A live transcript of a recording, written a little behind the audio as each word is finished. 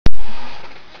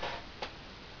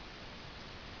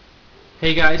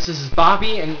Hey guys, this is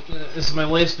Bobby, and this is my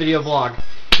latest video blog.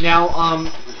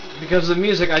 Now, because of the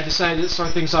music, I decided to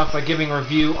start things off by giving a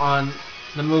review on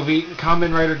the movie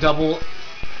Kamen Rider Double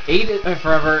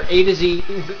Forever A to Z,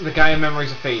 the Gaia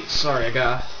Memories of Fate. Sorry, I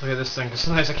gotta look at this thing, because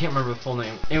sometimes I can't remember the full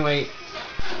name. Anyway,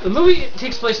 the movie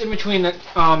takes place in between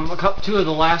two of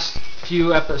the last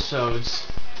few episodes,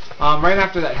 right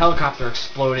after that helicopter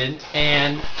exploded,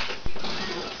 and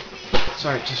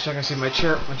sorry, just checking to see my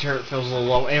chair feels a little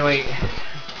low. Anyway,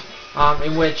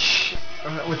 in which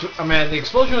the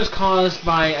explosion was caused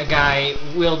by a guy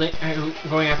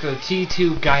going after the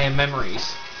T2 Gaia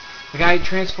memories. The guy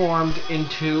transformed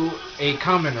into a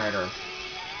Kamen Rider,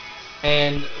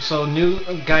 and so new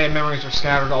Gaia memories are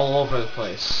scattered all over the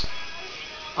place.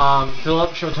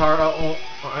 Philip, Shotaro,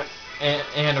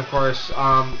 and of course,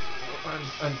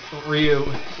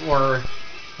 Ryu were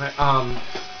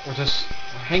just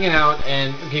hanging out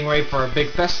and getting ready for a big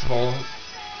festival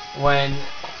when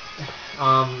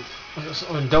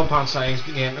Dopant sightings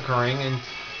began occurring, and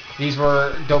these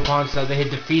were Dopants that they had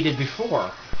defeated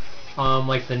before,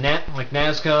 like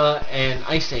Nazca and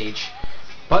Ice Age.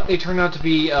 But they turned out to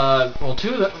be,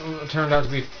 two turned out to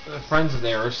be friends of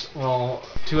theirs, while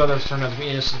two others turned out to be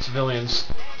innocent civilians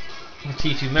with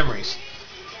T2 memories.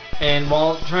 And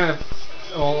while trying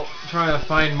to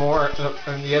find more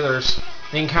of the others,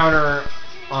 they encounter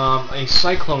a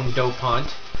cyclone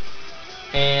Dopant,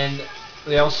 and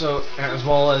they also, as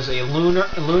well as a Luna,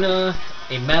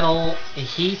 a Metal, a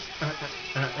Heath,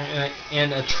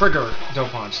 and a Trigger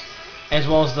Dopant, as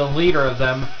well as the leader of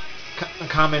them,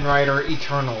 Kamen Rider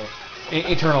Eternal,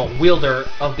 wielder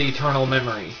of the Eternal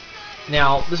Memory.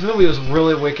 Now, this movie was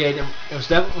really wicked. It was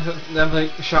definitely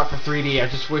shot for 3D. I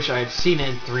just wish I had seen it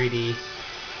in 3D,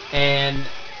 and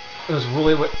it was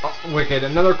really wicked.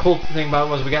 Another cool thing about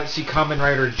it was we got to see Kamen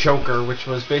Rider Joker, which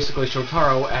was basically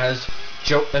Shotaro as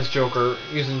Joker,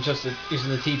 using the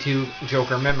T2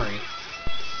 Joker memory,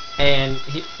 and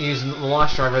he's the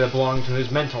Lost Driver that belonged to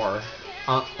his mentor,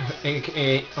 known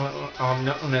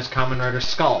as Kamen Rider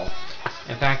Skull.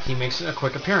 In fact, he makes a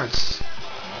quick appearance.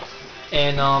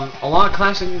 And a lot of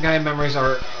classic Gaia memories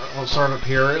are sort of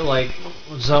appear, like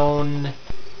Zone.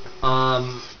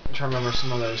 I'm trying to remember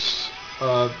some others.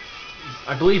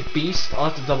 I believe Beast. I'll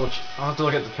have to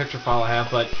look at the picture file I have,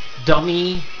 but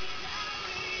Dummy.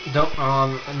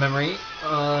 Memory.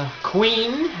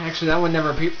 Queen. Actually, that one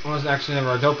was actually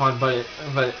never a Dopant, but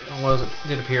it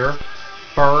did appear.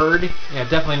 Bird. Yeah,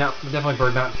 definitely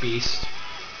Bird, not Beast.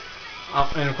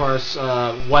 And of course,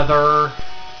 Weather.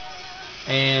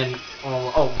 And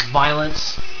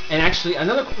Violence. And actually,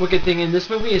 another wicked thing in this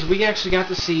movie is we actually got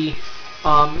to see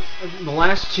the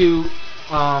last two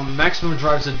maximum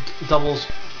drives of doubles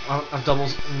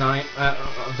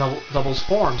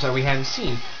forms that we hadn't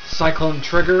seen: Cyclone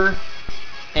Trigger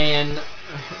and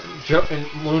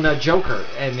Luna Joker,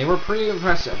 and they were pretty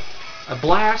impressive. A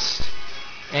blast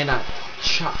and a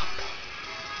chop.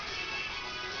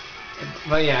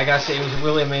 But yeah, I gotta say, it was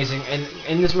really amazing. And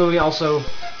in this movie also,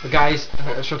 the guys,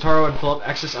 Shotaro and Philip,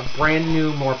 access a brand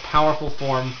new, more powerful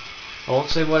form. I won't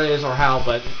say what it is or how,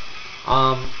 but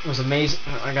it was amazing.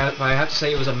 I have to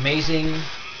say, it was amazing,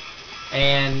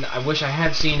 and I wish I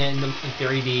had seen it in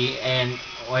 3D. And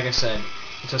like I said,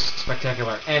 it's just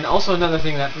spectacular. And also another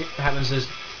thing that happens is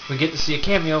we get to see a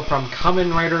cameo from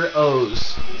Kamen Rider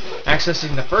O's,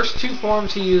 accessing the first two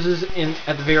forms he uses in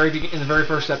the very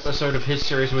first episode of his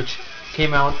series, which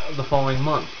came out the following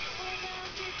month.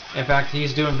 In fact,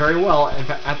 he's doing very well. In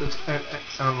fact,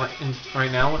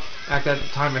 right now, at the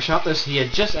time I shot this, he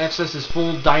had just accessed his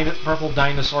full purple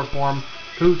dinosaur form,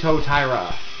 Puto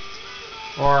Taira.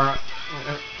 But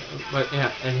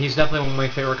yeah, and he's definitely one of my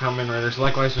favorite Kamen Riders.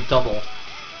 Likewise with Double.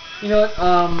 You know what?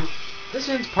 This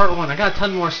ends part 1. I got a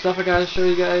ton more stuff I gotta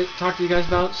talk to you guys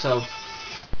about. So